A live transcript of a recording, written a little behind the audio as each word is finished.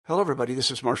Hello, everybody. This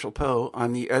is Marshall Poe.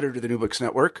 I'm the editor of the New Books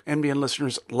Network. NBN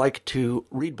listeners like to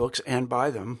read books and buy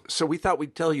them. So we thought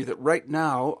we'd tell you that right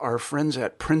now, our friends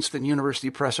at Princeton University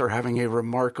Press are having a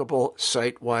remarkable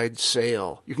site-wide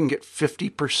sale. You can get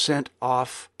 50%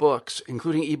 off books,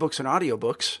 including ebooks and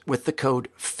audiobooks, with the code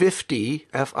 50,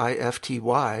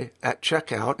 F-I-F-T-Y, at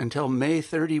checkout until May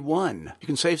 31. You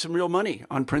can save some real money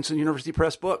on Princeton University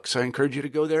Press books. I encourage you to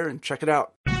go there and check it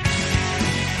out.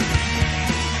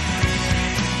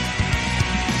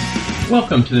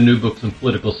 Welcome to the New Books in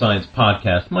Political Science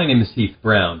podcast. My name is Heath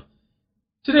Brown.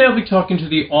 Today I'll be talking to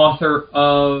the author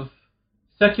of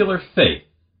Secular Faith.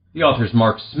 The author is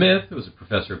Mark Smith, who is a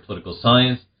professor of political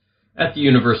science at the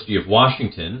University of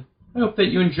Washington. I hope that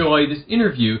you enjoy this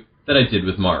interview that I did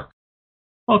with Mark.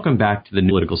 Welcome back to the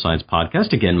New Political Science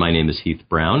podcast. Again, my name is Heath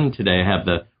Brown, and today I have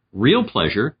the real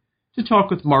pleasure to talk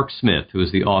with Mark Smith, who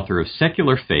is the author of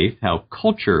Secular Faith, How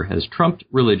Culture Has Trumped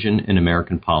Religion in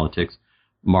American Politics.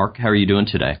 Mark, how are you doing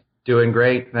today? Doing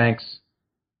great, thanks.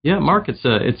 Yeah, Mark, it's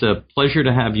a pleasure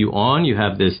to have you on. You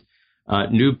have this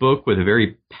new book with a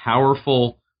very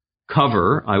powerful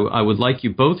cover. I would like you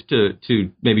both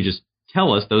to maybe just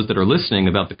tell us, those that are listening,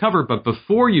 about the cover. But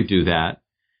before you do that,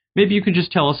 maybe you can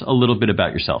just tell us a little bit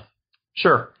about yourself.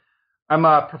 Sure. I'm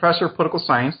a professor of political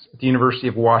science at the University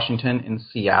of Washington in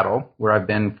Seattle, where I've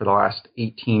been for the last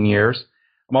 18 years.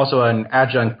 I'm also an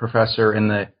adjunct professor in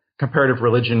the comparative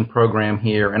religion program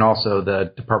here and also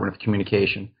the Department of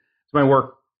Communication. So my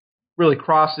work really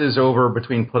crosses over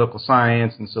between political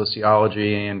science and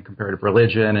sociology and comparative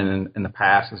religion, and in the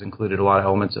past has included a lot of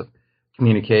elements of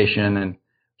communication, and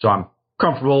so I'm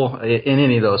comfortable in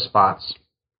any of those spots.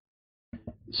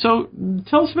 So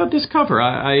tell us about this cover.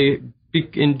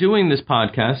 In doing this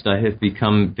podcast, I have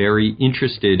become very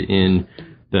interested in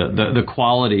the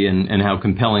quality and how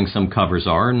compelling some covers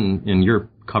are, and your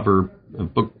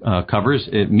book covers,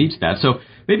 it meets that. So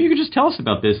maybe you could just tell us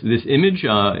about this image,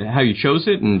 how you chose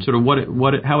it, and sort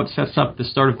of how it sets up the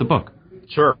start of the book.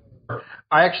 Sure.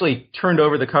 I actually turned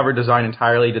over the cover design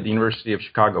entirely to the University of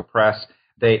Chicago Press.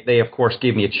 They of course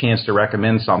gave me a chance to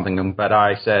recommend something, but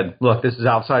I said, look, this is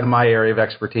outside of my area of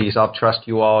expertise. I'll trust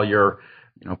you all, your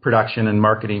production and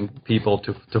marketing people,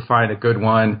 to find a good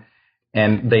one,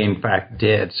 and they in fact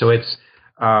did. So it's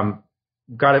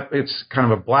it's kind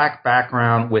of a black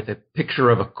background with a picture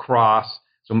of a cross.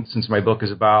 So since my book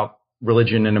is about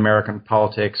religion in American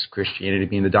politics, Christianity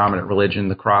being the dominant religion,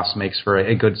 the cross makes for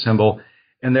a good symbol.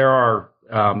 And there are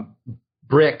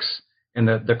bricks, and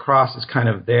the cross is kind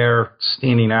of there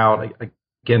standing out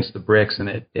against the bricks, and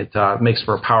it makes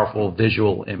for a powerful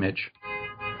visual image.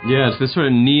 Yeah, it's this sort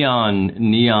of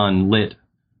neon lit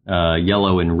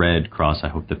yellow and red cross. I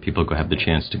hope that people have the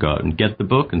chance to go out and get the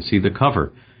book and see the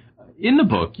cover. In the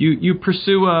book, you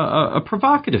pursue a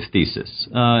provocative thesis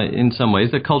in some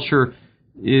ways, that culture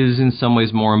is in some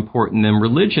ways more important than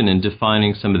religion in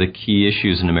defining some of the key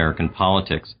issues in American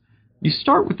politics. You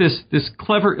start with this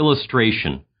clever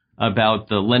illustration about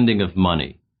the lending of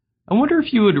money. I wonder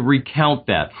if you would recount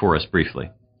that for us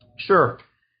briefly. Sure.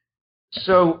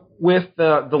 So with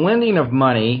the lending of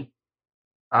money,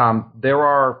 there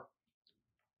are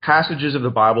passages of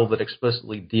the Bible that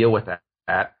explicitly deal with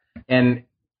that. And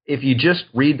if you just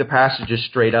read the passages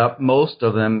straight up, most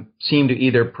of them seem to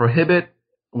either prohibit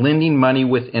lending money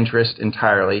with interest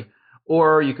entirely,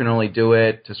 or you can only do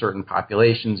it to certain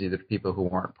populations, either to people who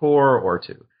aren't poor or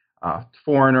to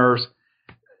foreigners.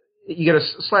 You get a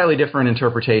slightly different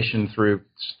interpretation through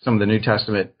some of the New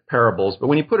Testament parables, but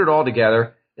when you put it all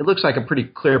together, it looks like a pretty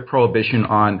clear prohibition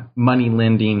on money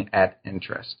lending at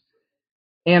interest.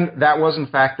 And that was, in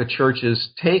fact, the church's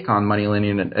take on money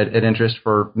lending at interest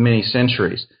for many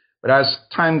centuries. But as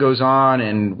time goes on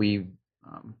and we,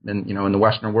 in the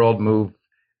Western world, move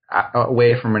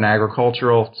away from an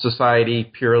agricultural society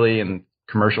purely and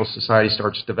commercial society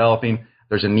starts developing,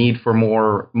 there's a need for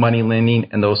more money lending,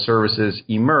 and those services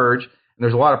emerge. And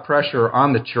there's a lot of pressure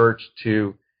on the church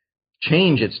to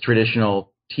change its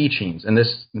traditional teachings. And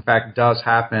this, in fact, does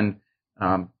happen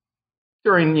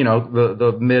during,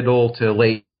 the middle to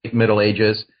late Middle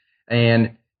Ages.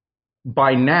 And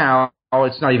by now,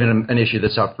 it's not even an issue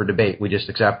that's up for debate. We just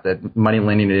accept that money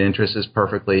lending at interest is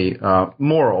perfectly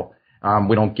moral.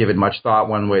 We don't give it much thought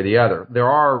one way or the other. There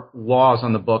are laws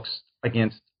on the books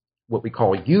against what we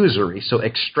call usury, so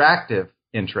extractive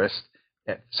interest,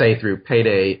 say through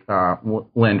payday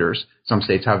lenders. Some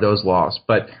states have those laws.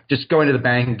 But just going to the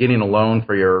bank and getting a loan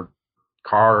for your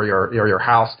car or your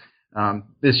house,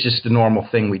 it's just a normal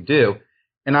thing we do.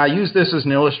 And I use this as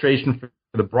an illustration for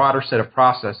the broader set of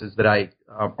processes that I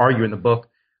argue in the book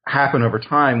happen over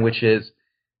time, which is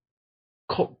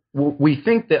we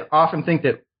often think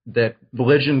that that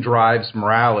religion drives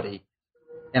morality.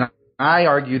 And I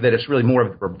argue that it's really more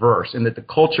of the reverse, and that the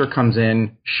culture comes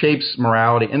in, shapes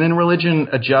morality, and then religion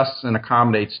adjusts and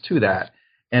accommodates to that.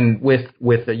 And with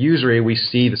the usury, we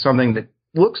see something that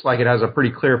looks like it has a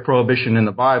pretty clear prohibition in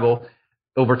the Bible.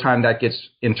 Over time, that gets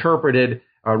reinterpreted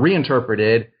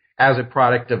as a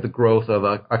product of the growth of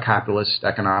a capitalist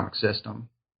economic system.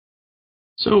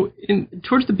 So,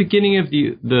 towards the beginning of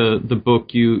the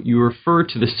book, you refer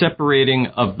to the separating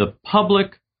of the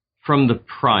public from the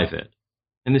private,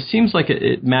 and this seems like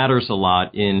it matters a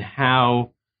lot in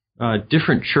how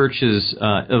different churches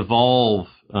evolve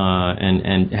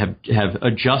and have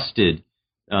adjusted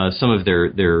some of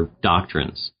their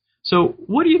doctrines. So,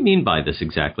 what do you mean by this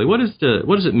exactly? What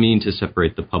does it mean to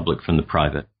separate the public from the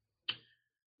private?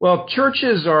 Well,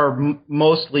 churches are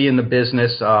mostly in the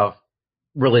business of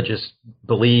religious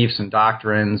beliefs and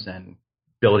doctrines and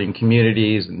building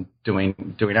communities and doing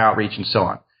outreach and so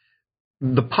on.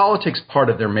 The politics part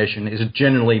of their mission is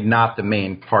generally not the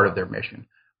main part of their mission.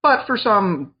 But for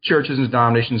some churches and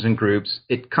denominations and groups,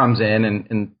 it comes in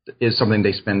and is something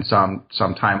they spend some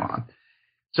time on.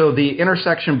 So the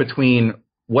intersection between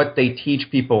what they teach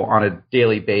people on a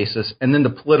daily basis and then the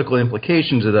political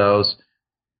implications of those,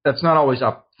 that's not always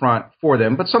up front for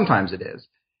them, but sometimes it is.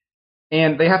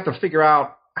 And they have to figure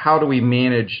out, how do we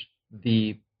manage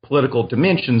the political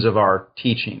dimensions of our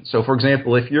teaching? So, for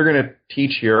example, if you're going to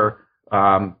teach your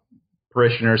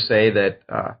parishioners, say that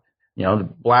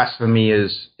blasphemy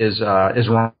is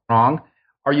wrong,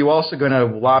 are you also going to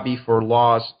lobby for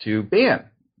laws to ban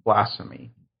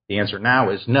blasphemy? The answer now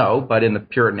is no, but in the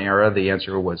Puritan era, the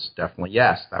answer was definitely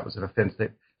yes. That was an offense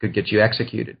that could get you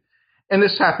executed. And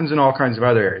this happens in all kinds of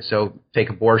other areas. So take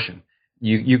abortion.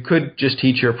 You could just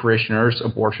teach your parishioners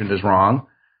abortion is wrong,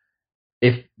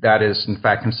 if that is in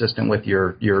fact consistent with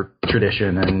your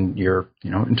tradition and your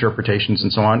interpretations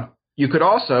and so on. You could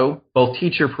also both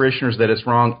teach your parishioners that it's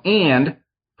wrong and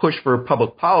push for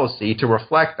public policy to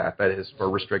reflect that is, for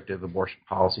restrictive abortion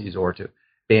policies or to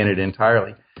ban it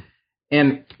entirely.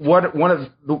 And one of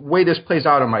the way this plays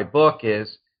out in my book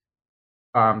is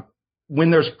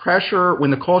when there's pressure, when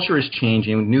the culture is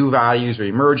changing, new values are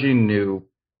emerging, new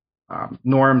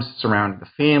norms surrounding the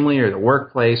family or the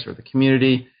workplace or the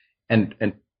community, and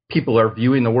people are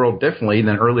viewing the world differently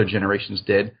than earlier generations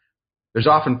did, there's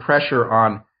often pressure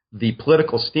on the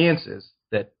political stances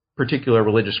that particular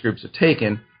religious groups have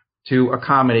taken to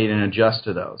accommodate and adjust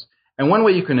to those. And one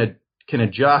way you can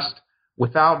adjust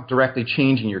without directly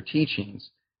changing your teachings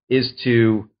is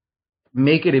to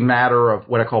make it a matter of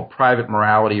what I call private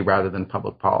morality rather than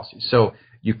public policy. So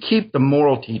you keep the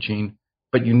moral teaching,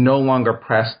 but you no longer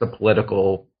press the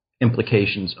political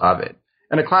implications of it.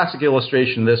 And a classic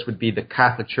illustration of this would be the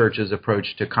Catholic Church's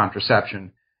approach to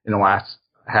contraception in the last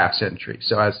half century.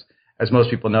 So as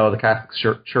most people know, the Catholic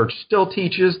Church still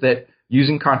teaches that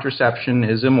using contraception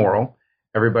is immoral.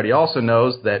 Everybody also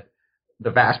knows that the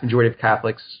vast majority of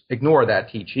Catholics ignore that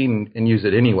teaching and use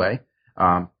it anyway.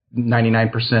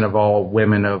 99% of all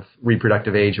women of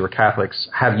reproductive age who are Catholics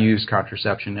have used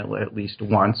contraception at least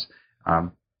once,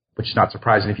 which is not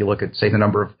surprising if you look at, say, the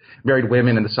number of married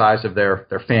women and the size of their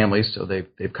families. So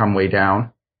they've come way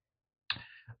down.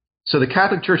 So the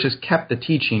Catholic Church has kept the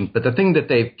teaching, but the thing that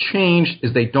they've changed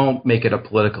is they don't make it a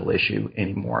political issue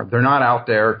anymore. They're not out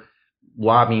there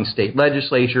lobbying state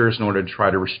legislatures in order to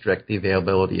try to restrict the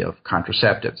availability of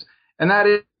contraceptives. And that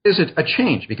is a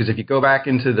change, because if you go back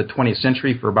into the 20th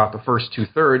century for about the first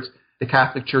two-thirds, the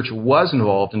Catholic Church was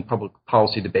involved in public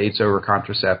policy debates over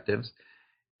contraceptives.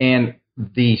 And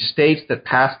the states that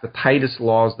passed the tightest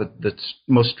laws, the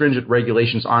most stringent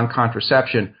regulations on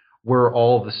contraception, were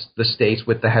all the states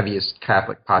with the heaviest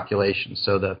Catholic population.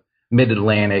 So the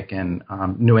Mid-Atlantic and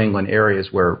New England areas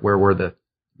where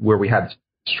we had the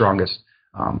strongest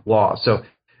laws. So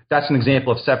that's an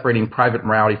example of separating private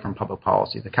morality from public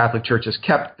policy. The Catholic Church has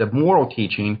kept the moral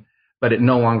teaching, but it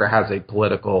no longer has a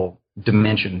political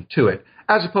dimension to it,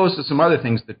 as opposed to some other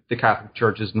things that the Catholic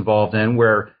Church is involved in,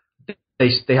 where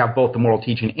they have both the moral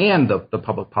teaching and the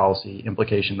public policy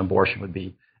implication. Abortion would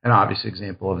be an obvious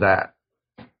example of that.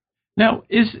 Now,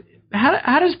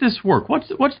 how does this work?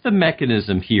 What's the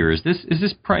mechanism here? Is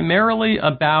this primarily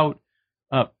about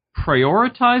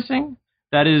prioritizing?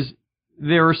 That is,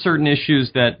 there are certain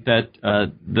issues that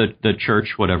the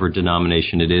church, whatever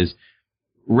denomination it is,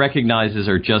 recognizes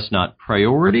are just not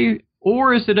priority,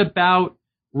 or is it about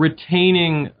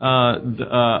retaining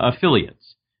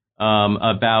affiliates,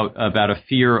 about a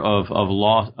fear of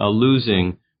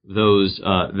losing those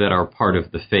that are part of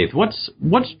the faith?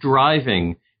 What's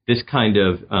driving this kind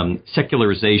of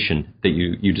secularization that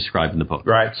you describe in the book?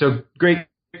 Right. So great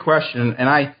question. And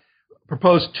I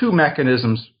propose two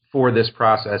mechanisms for this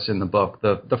process in the book.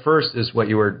 The first is what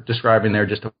you were describing there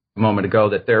just a moment ago,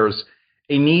 that there's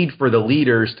a need for the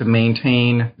leaders to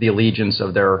maintain the allegiance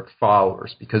of their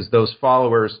followers, because those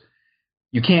followers,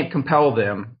 you can't compel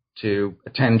them to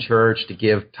attend church, to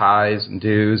give tithes and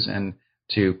dues, and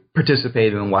to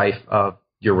participate in the life of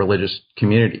your religious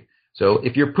community. So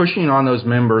if you're pushing on those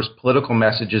members political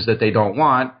messages that they don't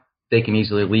want, they can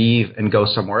easily leave and go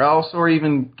somewhere else, or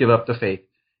even give up the faith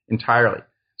entirely.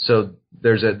 So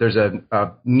there's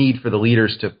a need for the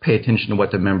leaders to pay attention to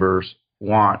what the members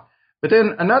want. But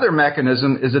then another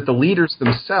mechanism is that the leaders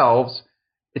themselves,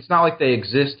 it's not like they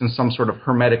exist in some sort of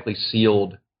hermetically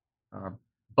sealed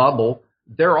bubble.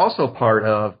 They're also part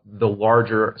of the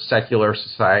larger secular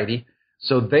society.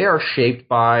 So they are shaped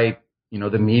by,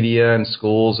 the media and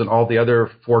schools and all the other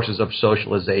forces of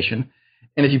socialization.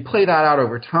 And if you play that out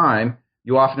over time,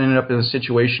 you often end up in a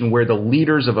situation where the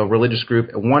leaders of a religious group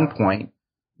at one point,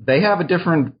 they have a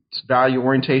different value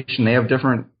orientation, they have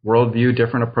different worldview,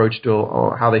 different approach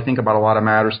to how they think about a lot of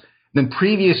matters than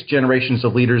previous generations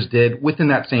of leaders did within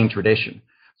that same tradition.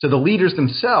 So the leaders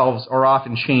themselves are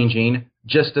often changing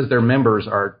just as their members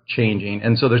are changing.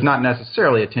 And so there's not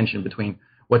necessarily a tension between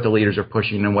what the leaders are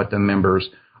pushing and what the members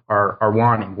are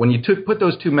wanting. When you put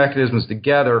those two mechanisms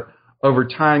together, over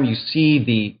time you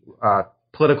see the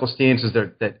political stances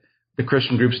that the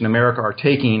Christian groups in America are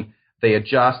taking. They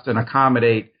adjust and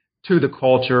accommodate to the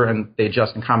culture, and they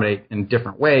adjust and accommodate in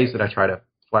different ways that I try to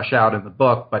flesh out in the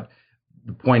book. But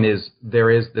the point is, there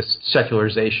is this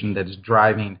secularization that is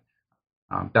driving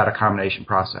that accommodation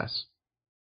process.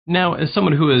 Now, as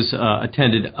someone who has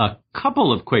attended a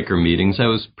couple of Quaker meetings, I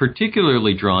was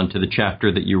particularly drawn to the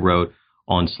chapter that you wrote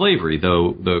on slavery,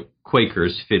 though the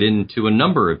Quakers fit into a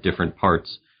number of different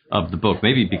parts of the book,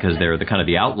 maybe because they're the kind of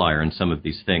the outlier in some of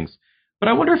these things. But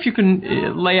I wonder if you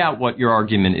can lay out what your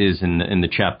argument is in the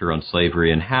chapter on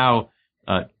slavery, and how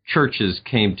churches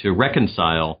came to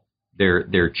reconcile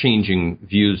their changing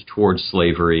views towards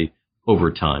slavery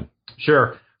over time.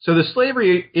 Sure. So the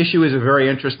slavery issue is a very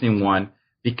interesting one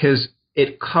because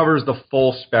it covers the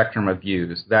full spectrum of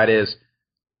views. That is,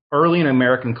 early in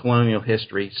American colonial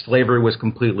history, slavery was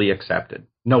completely accepted.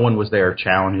 No one was there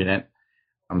challenging it.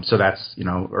 So that's,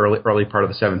 early part of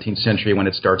the 17th century when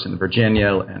it starts in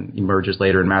Virginia and emerges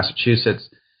later in Massachusetts.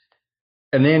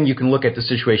 And then you can look at the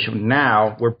situation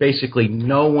now where basically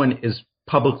no one is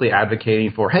publicly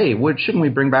advocating for, hey, shouldn't we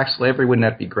bring back slavery? Wouldn't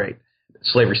that be great?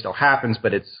 Slavery still happens,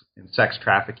 but it's in sex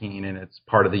trafficking and it's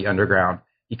part of the underground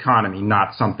economy,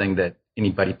 not something that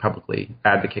anybody publicly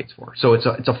advocates for. So it's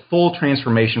a full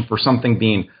transformation for something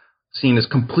being seen as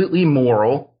completely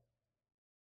moral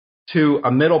to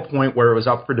a middle point where it was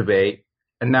up for debate,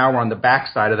 and now we're on the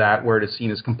backside of that where it is seen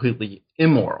as completely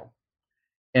immoral.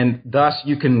 And thus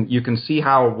you can see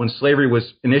how when slavery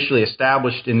was initially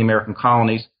established in the American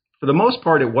colonies, for the most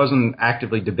part it wasn't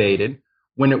actively debated.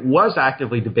 When it was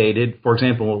actively debated, for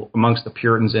example, amongst the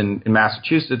Puritans in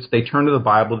Massachusetts, they turned to the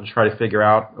Bible to try to figure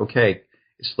out, okay,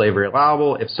 is slavery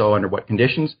allowable? If so, under what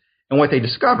conditions? And what they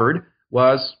discovered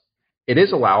was it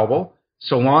is allowable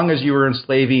so long as you were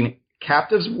enslaving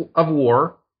captives of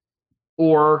war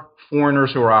or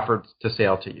foreigners who were offered to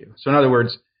sail to you. So in other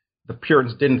words, the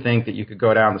Puritans didn't think that you could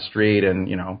go down the street and,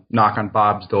 knock on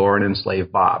Bob's door and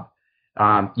enslave Bob.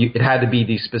 It had to be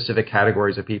these specific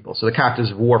categories of people. So the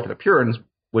captives of war for the Puritans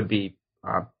would be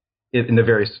in the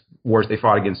various wars they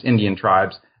fought against Indian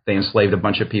tribes. They enslaved a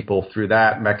bunch of people through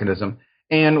that mechanism.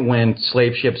 And when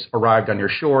slave ships arrived on your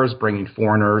shores, bringing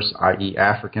foreigners, i.e.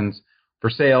 Africans, for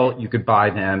sale, you could buy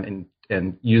them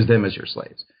and use them as your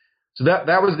slaves. So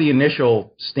that was the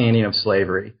initial standing of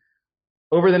slavery.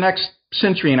 Over the next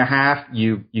century and a half,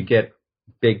 you get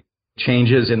big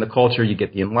changes in the culture. You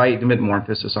get the Enlightenment, more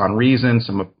emphasis on reason,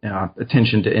 some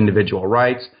attention to individual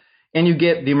rights, and you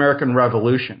get the American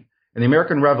Revolution. And the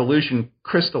American Revolution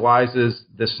crystallizes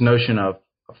this notion of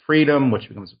freedom, which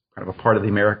becomes kind of a part of the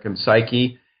American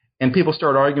psyche. And people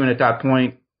start arguing at that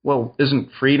point, well,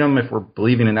 isn't freedom, if we're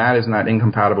believing in that, isn't that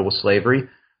incompatible with slavery?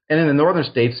 And in the northern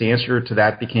states, the answer to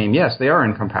that became, yes, they are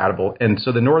incompatible. And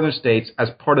so the northern states, as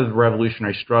part of the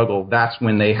revolutionary struggle, that's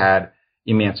when they had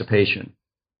emancipation.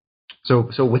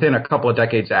 So within a couple of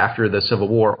decades after the Civil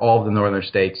War, all of the northern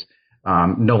states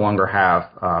no longer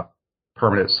have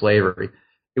permanent slavery.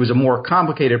 It was a more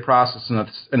complicated process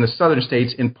in the southern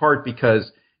states, in part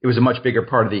because it was a much bigger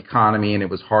part of the economy and it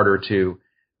was harder to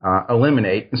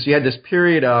eliminate. And so you had this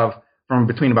period from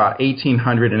between about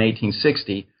 1800 and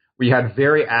 1860 where you had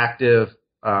very active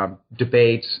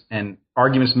debates and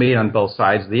arguments made on both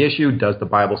sides of the issue. Does the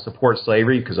Bible support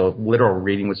slavery? Because a literal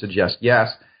reading would suggest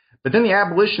yes. But then the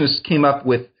abolitionists came up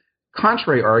with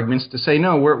contrary arguments to say,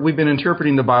 no, we've been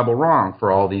interpreting the Bible wrong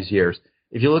for all these years.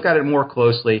 If you look at it more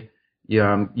closely,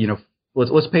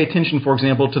 let's pay attention, for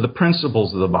example, to the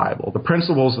principles of the Bible. The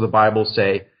principles of the Bible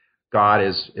say God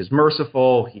is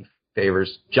merciful. He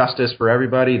favors justice for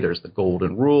everybody. There's the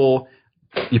golden rule.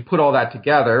 You put all that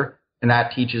together, and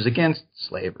that teaches against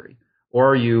slavery.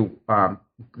 Or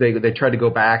they try to go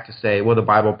back to say, well, the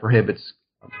Bible prohibits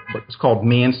what's called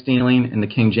man-stealing in the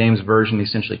King James Version,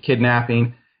 essentially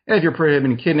kidnapping. And if you're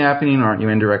prohibiting kidnapping, aren't you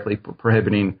indirectly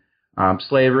prohibiting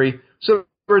slavery? So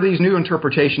there were these new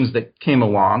interpretations that came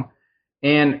along,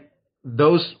 and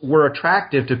those were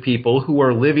attractive to people who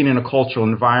were living in a cultural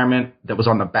environment that was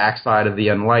on the backside of the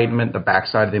Enlightenment, the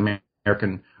backside of the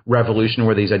American Revolution,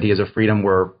 where these ideas of freedom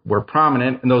were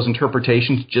prominent, and those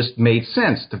interpretations just made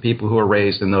sense to people who were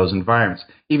raised in those environments,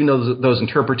 even though those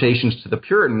interpretations to the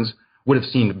Puritans would have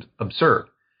seemed absurd.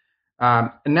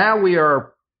 And now we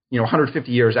are,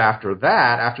 150 years after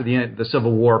that, after the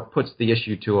Civil War puts the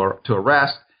issue to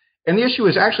rest, and the issue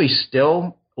is actually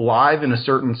still alive in a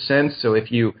certain sense. So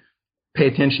if you pay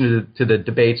attention to the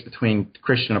debates between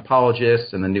Christian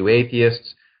apologists and the new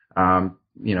atheists,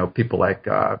 people like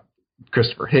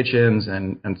Christopher Hitchens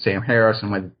and Sam Harris,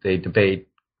 and when they debate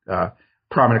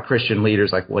prominent Christian leaders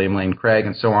like William Lane Craig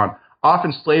and so on,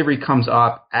 often slavery comes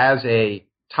up as a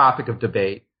topic of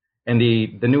debate. And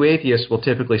the new atheists will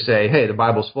typically say, hey, the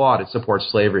Bible's flawed. It supports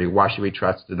slavery. Why should we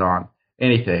trust it on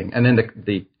anything? And then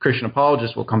the Christian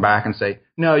apologists will come back and say,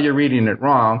 no, you're reading it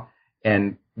wrong.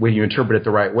 And when you interpret it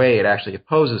the right way, it actually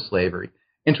opposes slavery.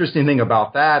 Interesting thing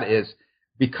about that is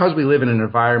because we live in an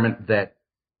environment that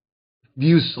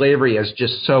views slavery as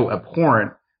just so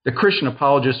abhorrent, the Christian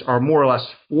apologists are more or less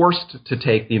forced to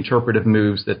take the interpretive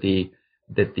moves that the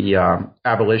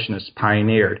abolitionists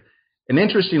pioneered. And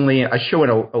interestingly, I show in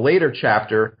a later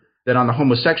chapter that on the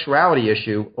homosexuality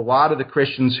issue, a lot of the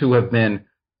Christians who have been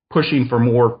pushing for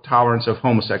more tolerance of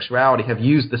homosexuality have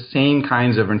used the same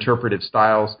kinds of interpretive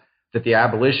styles that the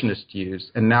abolitionists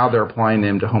used, and now they're applying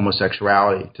them to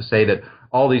homosexuality, to say that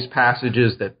all these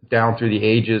passages that down through the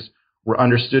ages were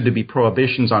understood to be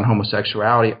prohibitions on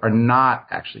homosexuality are not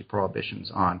actually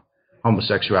prohibitions on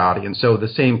homosexuality. And so the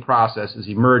same process is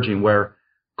emerging where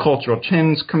cultural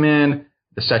trends come in,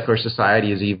 the secular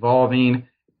society is evolving,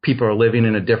 people are living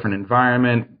in a different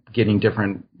environment, getting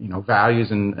different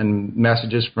values and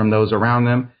messages from those around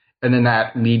them. And then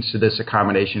that leads to this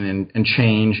accommodation and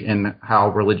change in how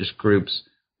religious groups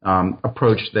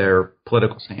approach their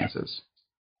political stances.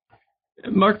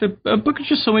 Mark, the book is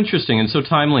just so interesting and so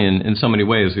timely in so many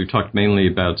ways. We've talked mainly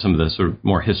about some of the sort of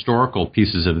more historical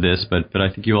pieces of this, but I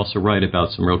think you also write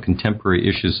about some real contemporary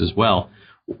issues as well.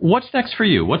 What's next for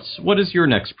you? What is your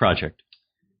next project?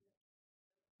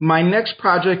 My next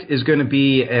project is going to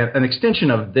be an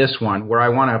extension of this one, where I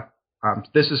want to.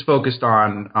 This is focused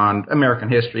on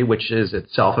American history, which is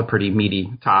itself a pretty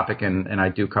meaty topic, and I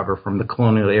do cover from the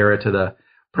colonial era to the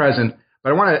present.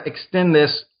 But I want to extend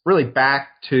this really back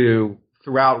to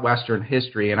throughout Western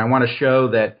history, and I want to show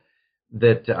that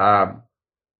the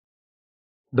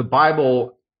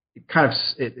Bible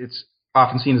it's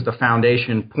often seen as the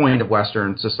foundation point of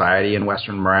Western society and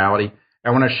Western morality. I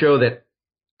want to show that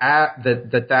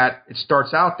it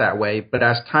starts out that way, but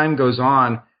as time goes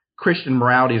on, Christian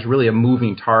morality is really a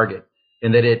moving target,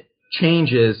 and that it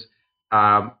changes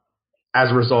as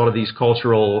a result of these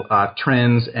cultural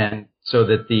trends, and so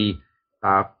that the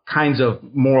kinds of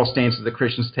moral stances that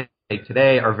Christians take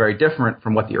today are very different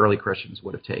from what the early Christians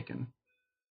would have taken.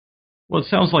 Well, it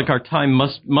sounds like our time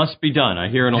must be done. I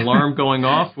hear an alarm going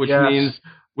off, which yes. means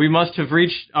we must have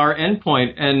reached our end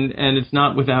point, and it's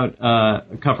not without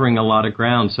covering a lot of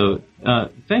ground. So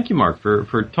thank you, Mark,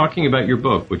 for talking about your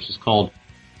book, which is called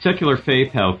Secular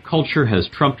Faith, How Culture Has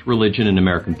Trumped Religion in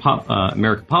American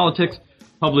Politics,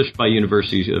 published by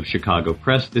University of Chicago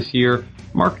Press this year.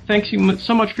 Mark, thanks you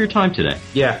so much for your time today.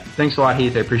 Yeah, thanks a lot,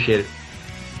 Heath. I appreciate it.